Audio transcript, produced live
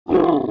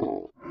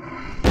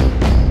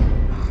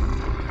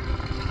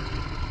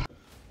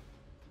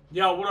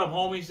Yo, what up,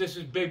 homies? This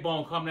is Big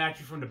Bone coming at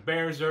you from the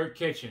Bear's Earth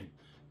Kitchen.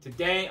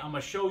 Today, I'm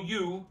going to show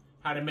you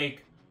how to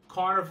make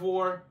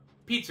carnivore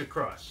pizza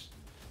crust.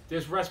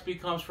 This recipe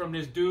comes from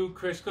this dude,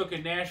 Chris Cook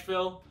in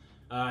Nashville.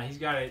 He's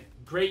got a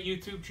great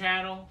YouTube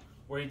channel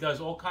where he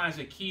does all kinds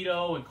of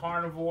keto and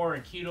carnivore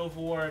and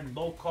ketovore and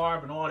low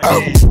carb and all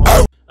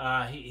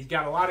that. He's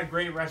got a lot of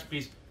great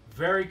recipes,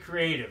 very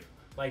creative.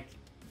 Like,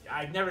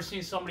 I've never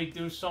seen somebody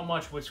do so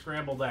much with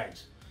scrambled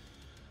eggs.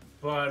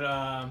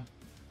 But,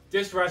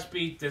 this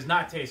recipe does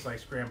not taste like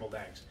scrambled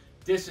eggs.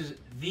 This is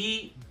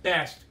the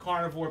best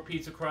carnivore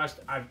pizza crust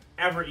I've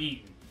ever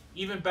eaten.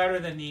 Even better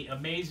than the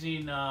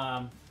amazing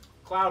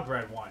cloud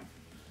bread one.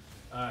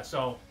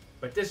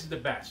 But this is the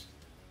best.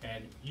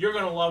 And you're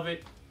going to love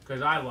it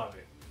because I love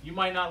it. You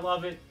might not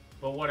love it,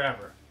 but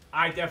whatever.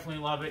 I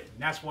definitely love it,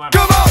 and that's why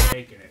I'm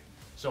making it.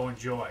 So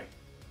enjoy.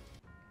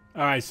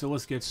 Alright, so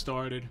let's get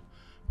started.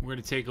 We're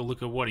going to take a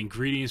look at what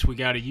ingredients we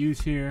got to use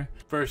here.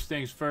 First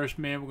things first,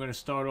 man, we're going to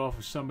start off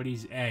with some of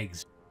these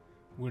eggs.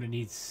 We're going to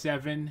need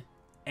 7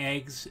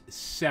 eggs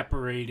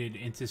separated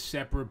into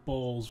separate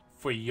bowls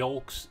for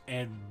yolks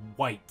and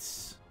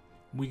whites.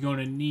 We're going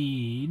to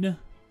need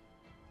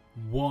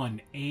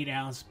 1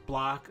 8-ounce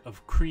block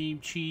of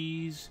cream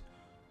cheese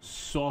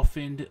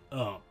softened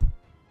up.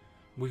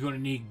 We're going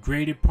to need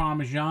grated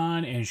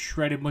Parmesan and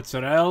shredded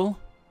mozzarella,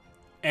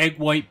 egg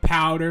white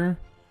powder,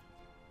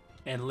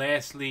 and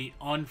lastly,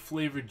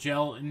 unflavored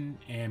gelatin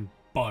and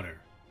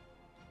butter.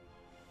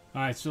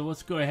 Alright, so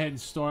let's go ahead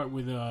and start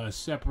with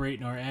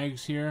separating our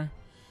eggs here.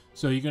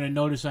 So you're going to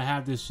notice I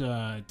have this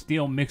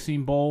steel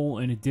mixing bowl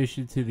in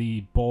addition to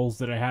the bowls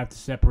that I have to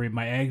separate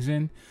my eggs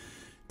in.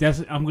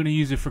 I'm going to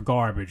use it for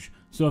garbage.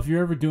 So if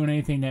you're ever doing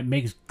anything that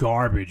makes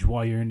garbage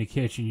while you're in the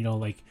kitchen, you know,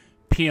 like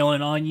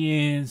peeling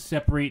onions,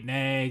 separating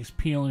eggs,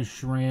 peeling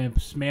shrimp,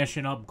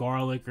 smashing up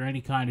garlic, or any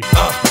kind of shit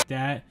like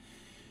that,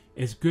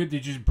 it's good to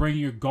just bring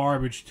your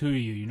garbage to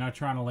you. You're not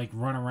trying to like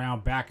run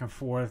around back and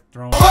forth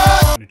throwing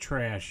in the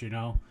trash, you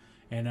know.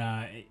 And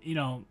you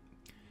know,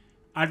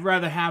 I'd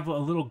rather have a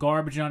little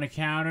garbage on the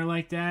counter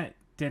like that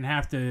than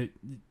have to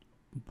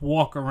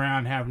walk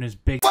around having this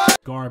big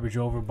garbage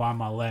over by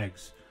my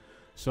legs.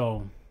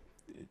 So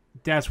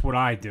that's what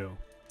I do.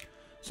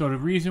 So the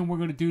reason we're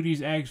going to do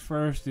these eggs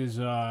first is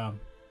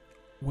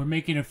we're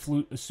making a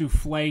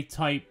souffle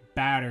type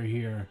batter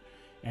here,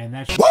 and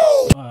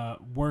that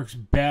works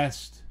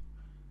best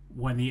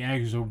when the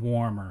eggs are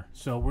warmer.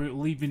 So we're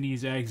leaving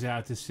these eggs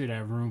out to sit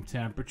at room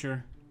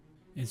temperature.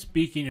 And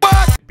speaking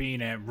of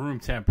being at room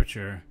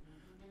temperature,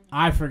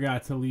 I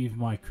forgot to leave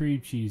my cream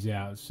cheese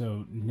out,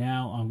 so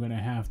now I'm going to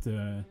have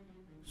to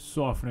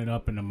soften it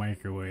up in the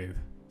microwave.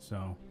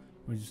 So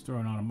we're just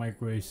throwing on a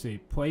microwave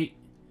safe plate,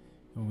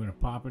 and we're going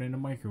to pop it in the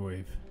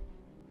microwave.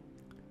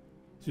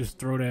 Just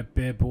throw that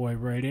bad boy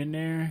right in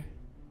there,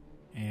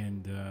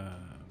 and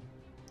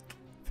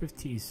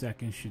 15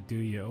 seconds should do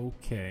you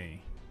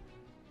okay.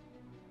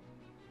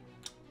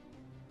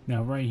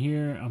 Now right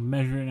here, I'm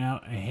measuring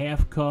out a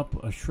 ½ cup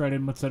of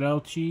shredded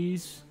mozzarella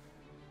cheese.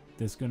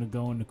 That's going to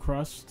go in the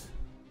crust.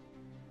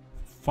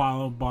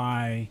 Followed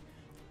by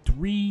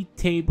 3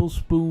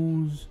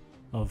 tablespoons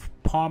of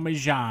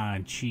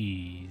Parmesan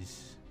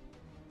cheese.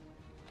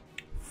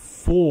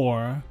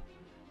 4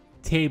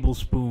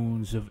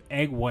 tablespoons of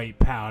egg white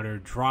powder,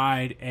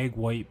 dried egg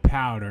white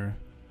powder,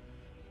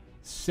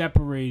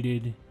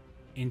 separated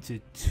into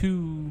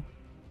 2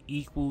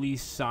 equally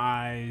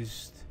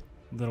sized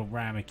little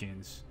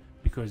ramekins,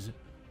 because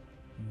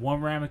 1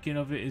 ramekin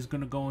of it is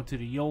going to go into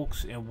the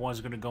yolks and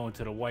 1's going to go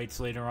into the whites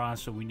later on.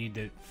 So we need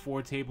the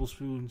 4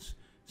 tablespoons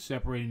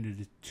separated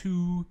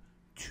into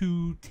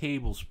 2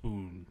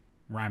 tablespoon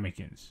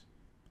ramekins.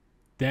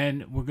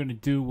 Then we're going to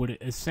do what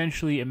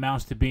essentially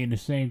amounts to being the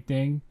same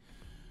thing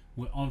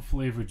with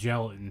unflavored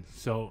gelatin.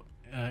 So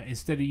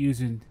instead of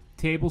using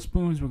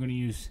tablespoons, we're going to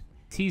use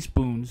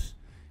teaspoons.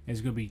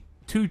 It's going to be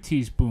 2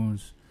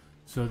 teaspoons.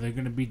 So they're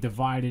going to be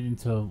divided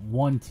into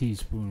 1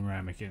 teaspoon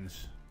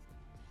ramekins.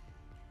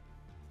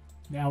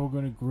 Now we're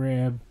going to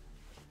grab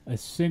a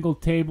single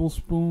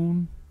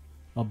tablespoon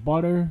of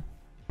butter,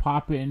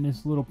 pop it in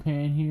this little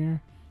pan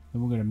here,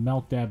 and we're going to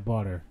melt that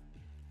butter.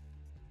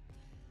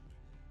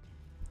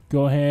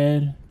 Go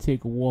ahead,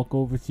 take a walk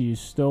over to your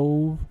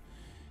stove,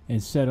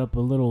 and set up a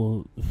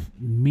little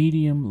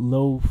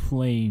medium-low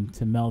flame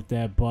to melt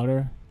that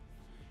butter.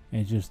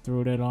 And just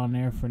throw that on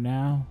there for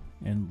now,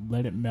 and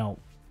let it melt.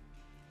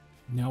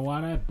 Now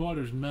while that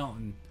butter's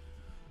melting,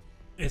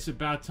 it's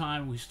about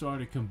time we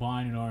started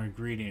combining our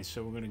ingredients.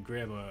 So we're going to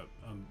grab a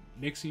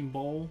mixing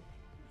bowl,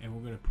 and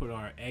we're going to put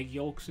our egg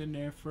yolks in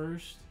there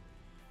first.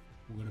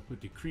 We're going to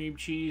put the cream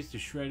cheese, the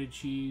shredded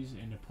cheese,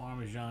 and the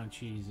Parmesan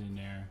cheese in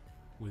there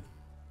with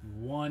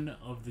 1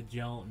 of the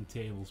gelatin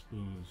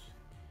tablespoons.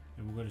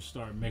 And we're going to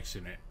start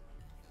mixing it.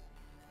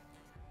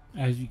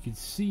 As you can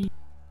see,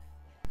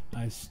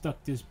 I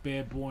stuck this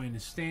bad boy in the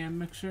stand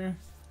mixer,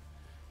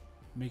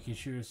 making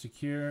sure it's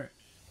secure.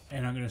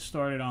 And I'm going to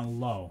start it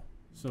on low,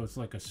 so it's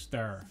like a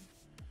stir,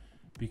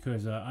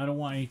 because I don't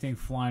want anything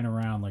flying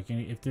around. Like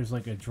if there's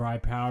like a dry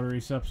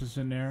powdery substance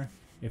in there,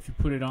 if you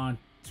put it on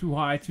too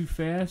high, too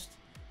fast,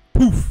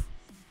 poof,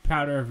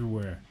 powder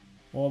everywhere,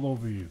 all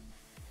over you,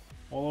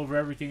 all over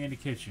everything in the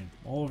kitchen,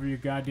 all over your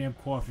goddamn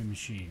coffee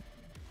machine,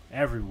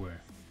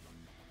 everywhere.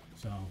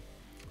 So,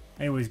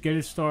 anyways, get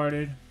it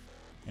started,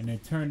 and then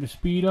turn the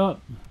speed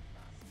up,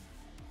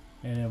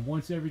 and then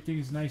once everything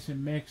is nice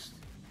and mixed,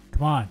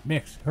 come on,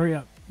 mix, hurry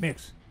up,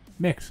 mix,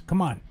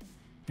 come on.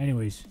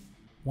 Anyways,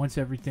 once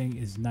everything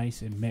is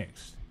nice and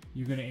mixed,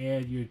 you're going to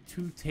add your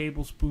 2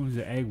 tablespoons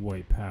of egg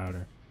white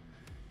powder.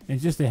 And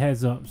just a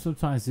heads up,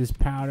 sometimes this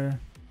powder,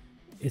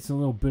 it's a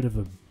little bit of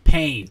a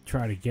pain to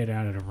try to get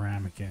out of the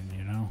ramekin,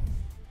 you know?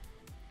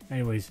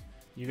 Anyways,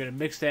 you're going to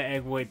mix that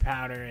egg white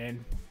powder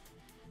in,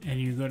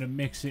 and you're going to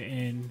mix it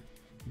in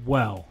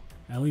well.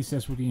 At least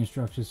that's what the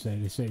instructions say.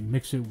 They say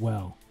mix it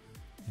well.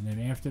 And then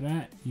after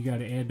that, you got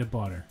to add the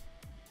butter.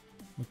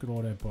 Look at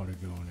all that butter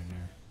going in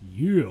there.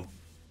 Yeah!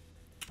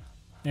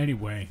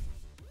 Anyway,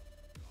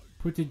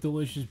 put the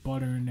delicious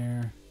butter in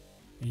there,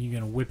 and you're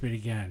going to whip it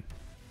again.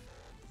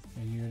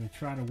 And you're going to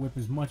try to whip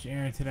as much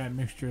air into that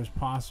mixture as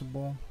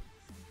possible.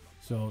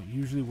 So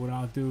usually what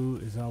I'll do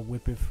is I'll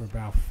whip it for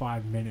about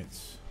 5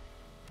 minutes.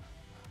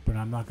 But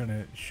I'm not going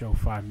to show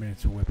 5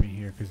 minutes of whipping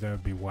here because that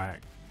would be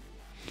whack.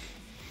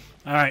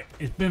 Alright,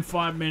 it's been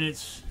 5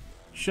 minutes.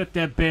 Shut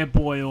that bad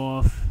boy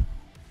off.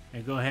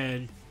 And go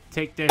ahead,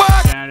 take that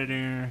shit out of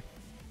there.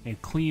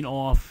 And clean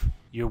off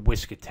your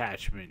whisk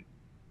attachment.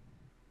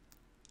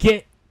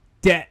 Get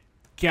that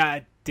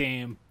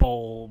goddamn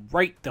bowl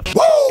right the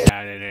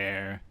out of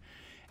there.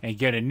 And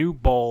get a new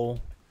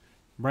bowl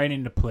right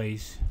into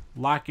place.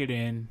 Lock it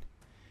in.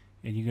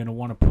 And you're going to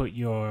want to put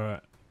your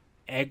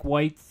egg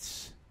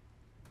whites,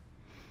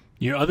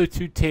 your other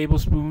 2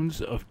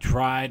 tablespoons of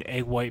dried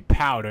egg white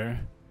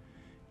powder,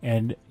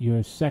 and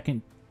your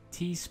 2nd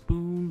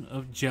teaspoon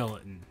of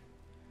gelatin.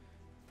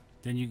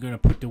 Then you're going to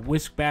put the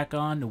whisk back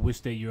on, the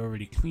whisk that you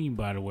already cleaned,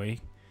 by the way.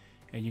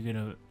 And you're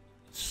going to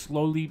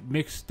slowly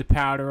mix the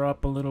powder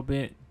up a little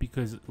bit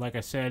because, like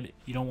I said,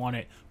 you don't want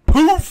it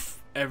poof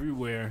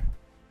everywhere.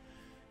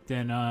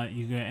 Then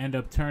you're going to end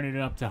up turning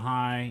it up to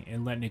high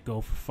and letting it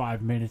go for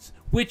 5 minutes,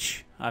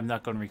 which I'm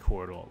not going to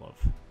record all of.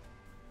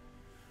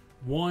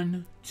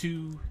 1,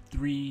 2,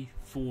 3,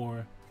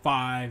 4,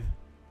 5.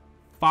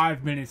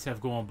 5 minutes have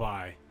gone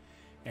by.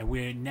 And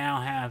we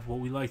now have what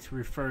we like to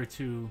refer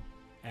to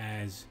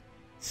as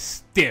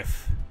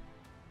stiff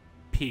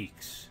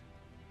peaks.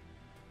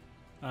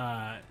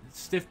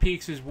 Stiff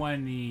peaks is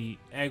when the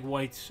egg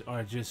whites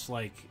are just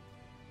like,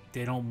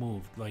 they don't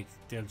move. Like,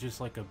 they're just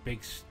like a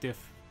big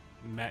stiff,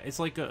 it's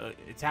like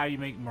it's how you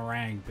make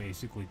meringue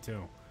basically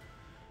too.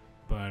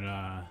 But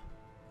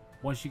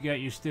once you get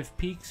your stiff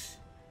peaks,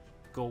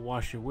 go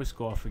wash your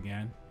whisk off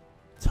again.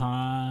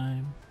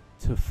 Time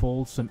to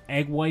fold some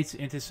egg whites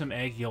into some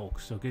egg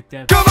yolks. So get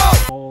that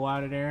bowl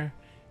out of there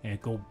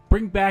and go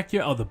bring back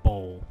your other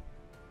bowl.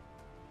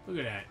 Look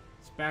at that.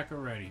 It's back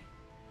already.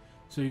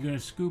 So you're going to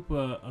scoop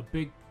about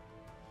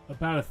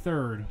a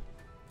third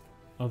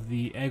of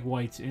the egg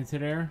whites into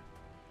there.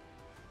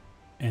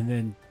 And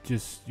then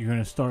you're going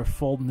to start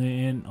folding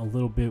it in a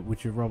little bit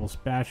with your rubber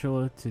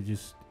spatula to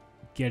just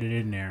get it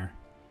in there.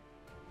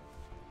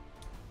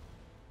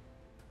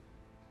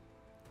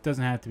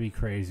 Doesn't have to be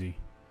crazy.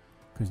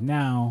 Because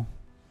now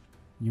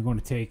you're going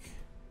to take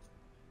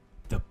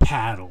the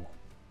paddle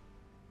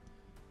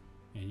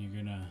and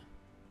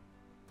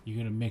you're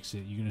gonna mix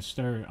it. You're gonna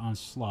stir it on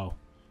slow.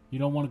 You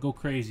don't want to go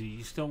crazy.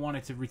 You still want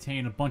it to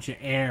retain a bunch of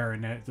air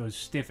in those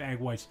stiff egg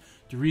whites.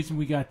 The reason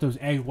we got those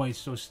egg whites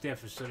so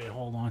stiff is so they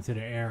hold on to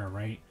the air,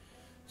 right?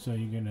 So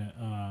you're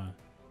gonna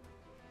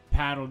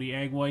paddle the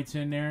egg whites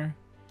in there,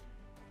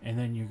 and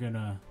then you're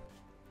gonna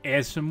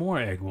add some more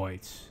egg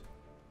whites.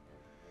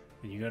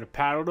 And you're gonna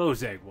paddle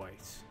those egg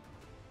whites.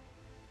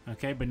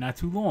 Okay, but not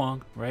too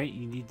long, right?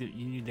 You need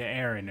the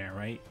air in there,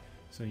 right?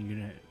 So you're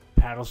gonna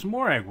paddle some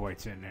more egg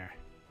whites in there.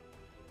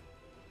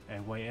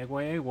 Egg white, egg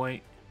white, egg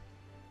white.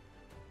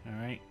 All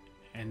right,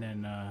 and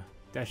then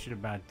that should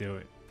about do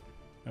it.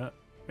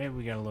 Maybe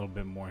we got a little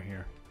bit more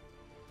here.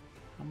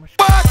 How much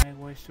egg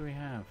whites do we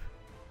have?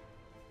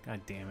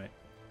 God damn it!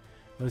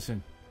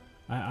 Listen,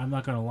 I'm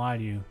not gonna lie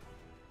to you.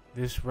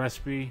 This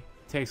recipe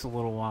takes a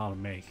little while to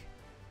make.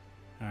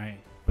 All right,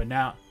 but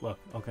now look.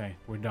 Okay,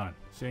 we're done.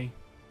 See?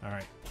 All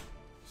right.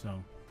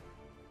 So,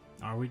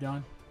 are we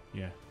done?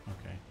 Yeah.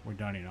 Okay, we're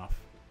done enough.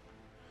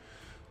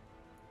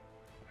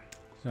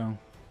 So,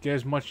 get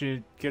as much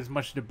of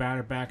the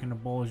batter back in the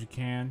bowl as you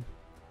can.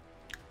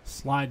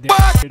 Slide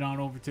that shit on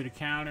over to the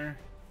counter.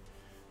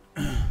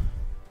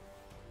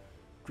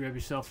 Grab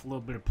yourself a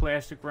little bit of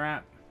plastic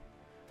wrap.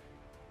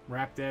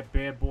 Wrap that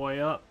bad boy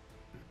up.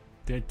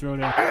 Then throw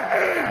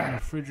that in the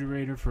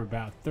refrigerator for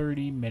about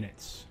 30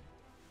 minutes.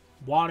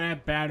 While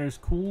that batter's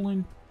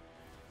cooling,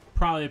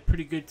 probably a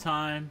pretty good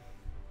time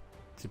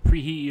to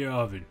preheat your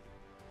oven.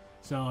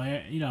 So,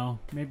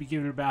 maybe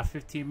give it about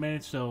 15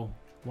 minutes. So,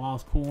 while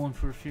it's cooling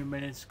for a few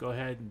minutes, go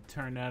ahead and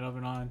turn that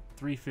oven on.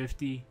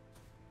 350.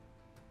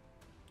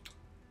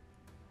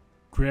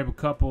 Grab a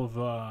couple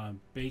of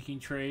baking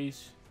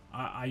trays.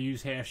 I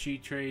use half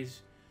sheet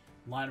trays.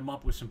 Line them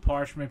up with some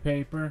parchment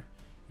paper.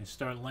 and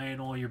start laying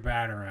all your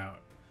batter out.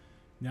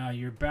 Now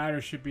your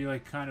batter should be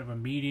like kind of a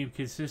medium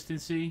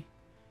consistency,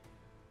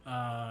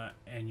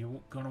 and you're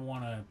going to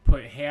want to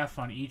put half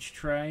on each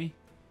tray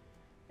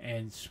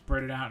and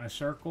spread it out in a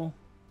circle.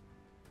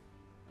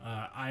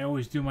 I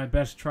always do my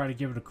best to try to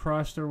give it a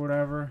crust or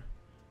whatever,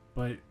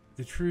 but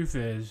the truth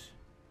is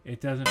it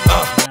doesn't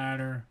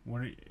matter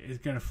when it's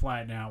going to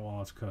flatten out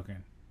while it's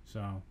cooking.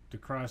 So the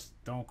crust,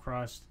 don't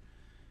crust.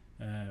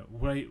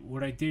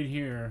 What I did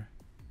here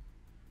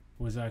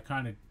was I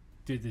kind of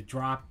did the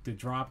drop it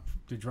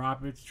to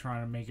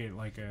try to make it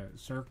like a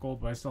circle,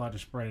 but I still had to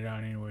spread it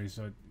out anyway,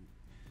 so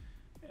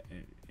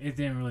it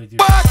didn't really do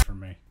that for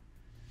me.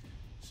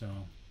 So,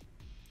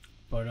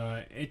 but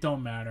it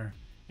don't matter,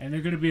 and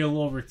they're gonna be a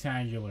little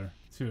rectangular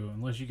too,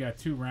 unless you got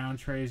 2 round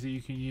trays that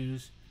you can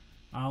use.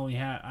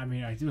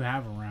 I do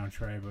have a round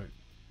tray, but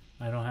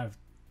I don't have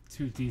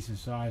 2 decent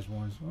sized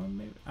ones. Well,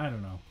 maybe, I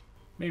don't know.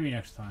 Maybe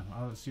next time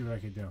I'll see what I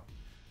can do.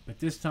 But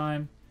this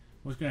time,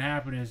 what's gonna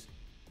happen is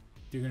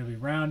they're going to be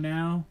round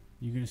now.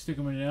 You're going to stick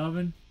them in the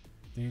oven.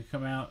 They're going to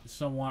come out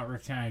somewhat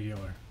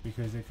rectangular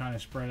because they kind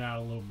of spread out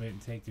a little bit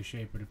and take the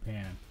shape of the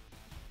pan.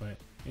 But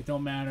it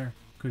don't matter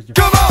because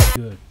they're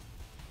good.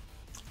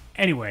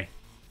 Anyway,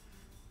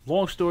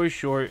 long story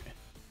short,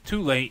 too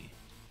late.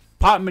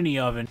 Pop them in the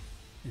oven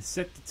and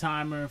set the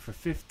timer for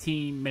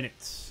 15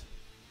 minutes.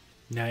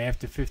 Now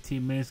after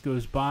 15 minutes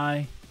goes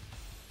by,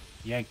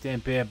 yank them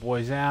bad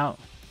boys out,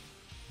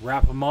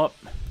 wrap them up,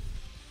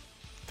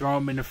 throw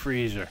them in the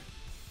freezer.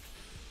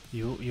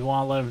 You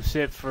want to let them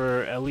sit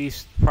for at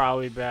least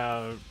probably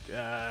about,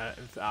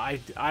 I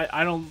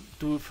don't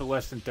do it for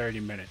less than 30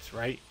 minutes,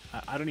 right?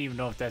 I don't even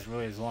know if that's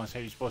really as long as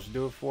you're supposed to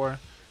do it for,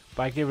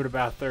 but I give it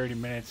about 30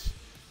 minutes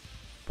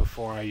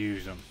before I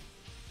use them.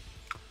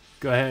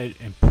 Go ahead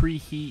and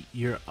preheat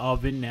your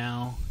oven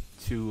now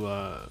to,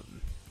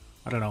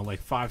 I don't know, like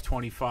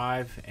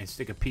 525, and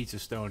stick a pizza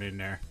stone in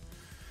there.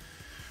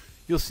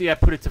 You'll see I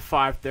put it to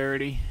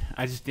 530.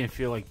 I just didn't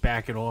feel like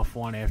backing off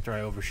one after I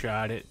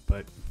overshot it,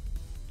 but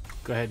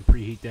go ahead and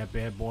preheat that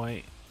bad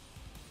boy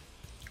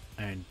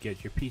and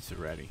get your pizza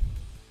ready.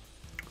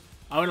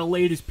 I'm going to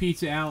lay this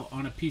pizza out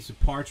on a piece of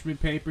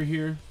parchment paper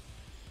here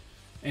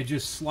and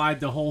just slide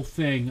the whole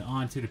thing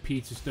onto the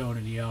pizza stone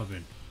in the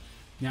oven.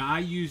 Now I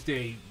used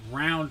a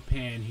round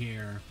pan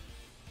here,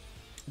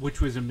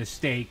 which was a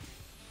mistake.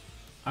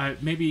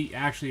 Maybe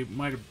actually it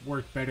might have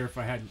worked better if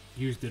I had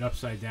used it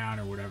upside down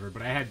or whatever,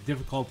 but I had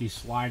difficulty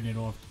sliding it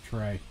off the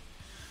tray.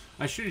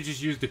 I should have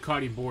just used the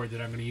cutting board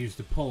that I'm going to use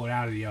to pull it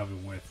out of the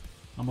oven with.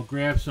 I'm going to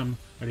grab some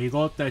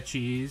ricotta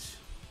cheese,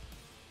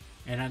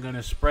 and I'm going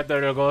to spread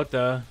the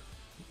ricotta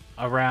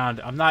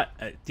around.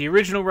 The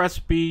original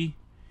recipe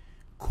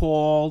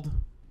called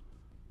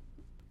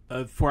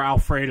for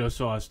Alfredo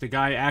sauce. The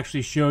guy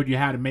actually showed you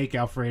how to make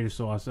Alfredo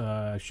sauce.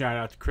 Shout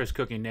out to Chris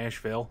Cooking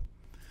Nashville.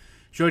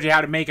 Showed you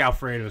how to make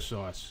Alfredo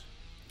sauce.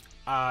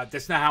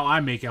 That's not how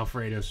I make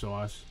Alfredo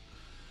sauce.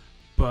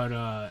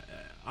 But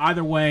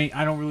either way,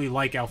 I don't really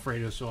like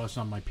Alfredo sauce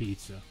on my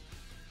pizza.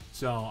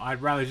 So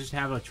I'd rather just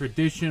have a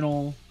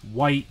traditional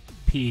white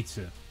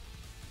pizza,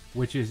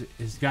 which has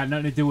got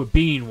nothing to do with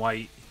being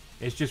white.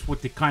 It's just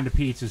what the kind of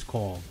pizza is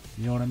called.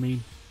 You know what I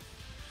mean?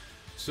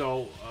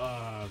 So,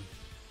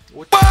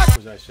 what the fuck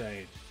was I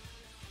saying?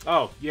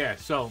 Oh, yeah,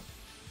 so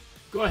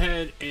go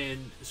ahead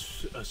and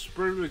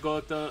spread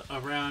ricotta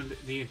around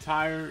the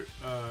entire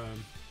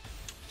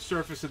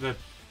surface of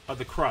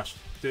the crust.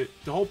 The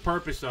whole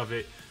purpose of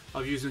it,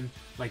 of using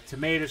like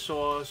tomato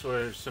sauce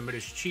or some of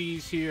this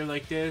cheese here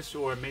like this,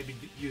 or maybe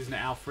using the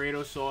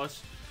Alfredo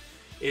sauce,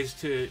 is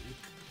to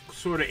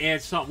sort of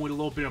add something with a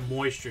little bit of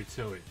moisture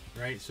to it,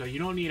 right? So you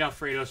don't need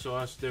Alfredo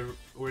sauce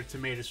or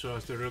tomato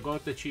sauce. The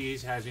ricotta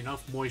cheese has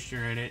enough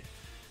moisture in it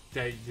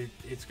that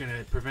it's going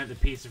to prevent the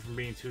pizza from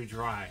being too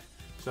dry.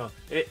 So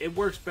it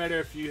works better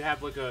if you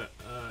have like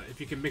if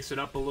you can mix it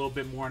up a little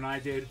bit more than I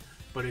did,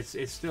 but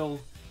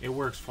it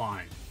works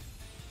fine.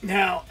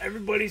 Now,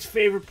 everybody's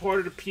favorite part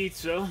of the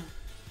pizza,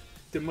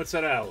 the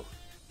mozzarella.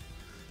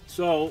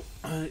 So,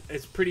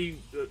 it's pretty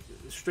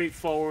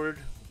straightforward.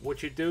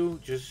 What you do,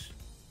 just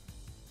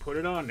put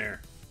it on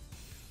there.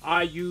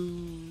 I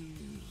use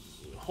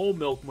whole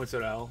milk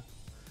mozzarella.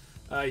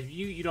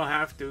 You don't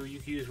have to. You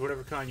can use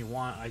whatever kind you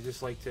want. I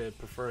just like to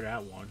prefer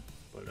that one.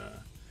 But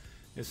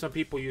and some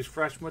people use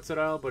fresh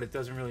mozzarella, but it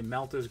doesn't really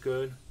melt as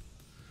good.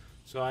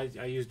 So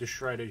I use the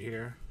shredded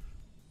here.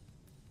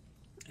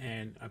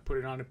 And I put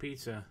it on a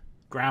pizza.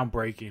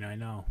 Groundbreaking, I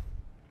know.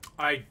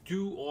 I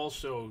do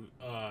also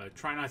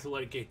try not to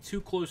let it get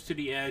too close to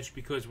the edge,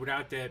 because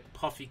without that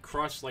puffy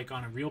crust like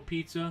on a real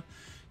pizza,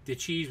 the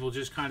cheese will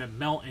just kind of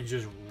melt and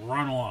just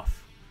run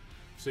off.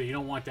 So you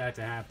don't want that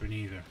to happen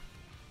either.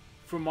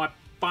 For my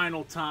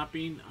final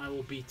topping, I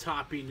will be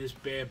topping this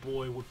bad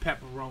boy with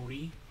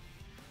pepperoni.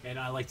 And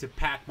I like to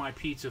pack my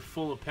pizza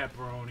full of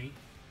pepperoni.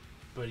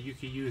 But you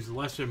can use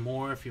less or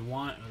more if you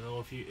want. Although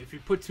if you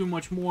put too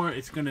much more,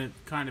 it's gonna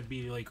kind of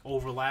be like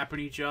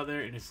overlapping each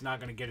other, and it's not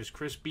gonna get as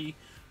crispy.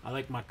 I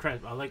like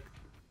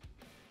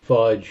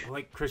fudge. I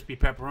like crispy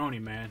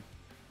pepperoni, man.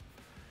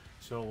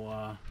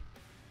 So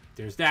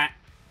there's that.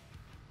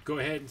 Go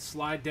ahead and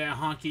slide that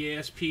honky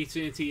ass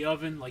pizza into the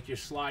oven like you're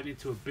sliding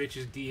into a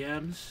bitch's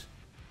DMs.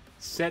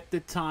 Set the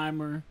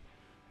timer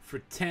for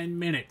 10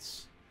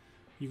 minutes.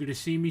 You're going to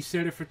see me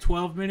set it for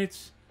 12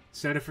 minutes.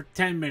 Set it for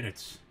 10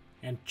 minutes.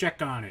 And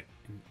check on it.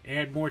 And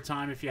add more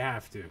time if you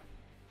have to.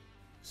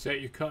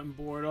 Set your cutting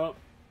board up.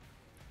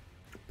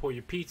 Pull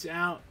your pizza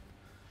out.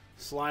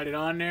 Slide it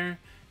on there.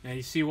 Now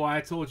you see why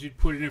I told you to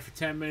put it in for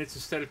 10 minutes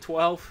instead of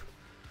 12?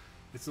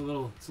 It's a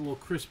little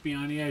crispy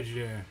on the edge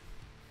there.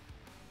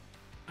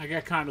 I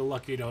got kind of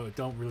lucky though, it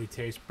don't really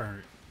taste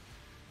burnt.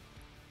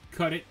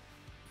 Cut it.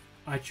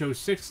 I chose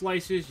 6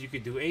 slices. You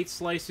could do 8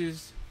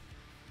 slices.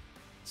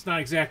 It's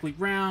not exactly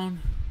round,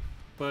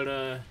 but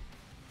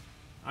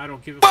I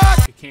don't give a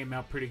fuck. It came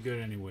out pretty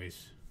good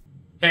anyways.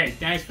 Hey,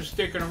 thanks for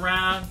sticking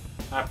around.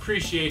 I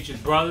appreciate you,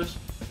 brothers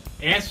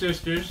and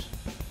sisters.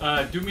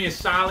 Do me a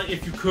solid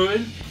if you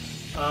could.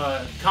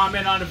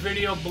 Comment on the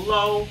video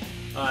below.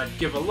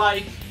 Give a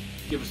like.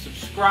 Give a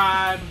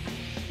subscribe.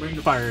 Ring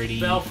the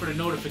bell for the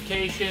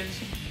notifications.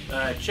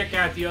 Check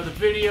out the other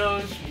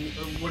videos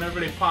whenever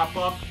they pop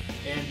up.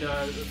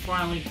 And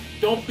finally,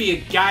 don't be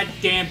a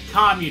goddamn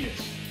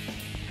communist.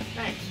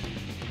 Thanks.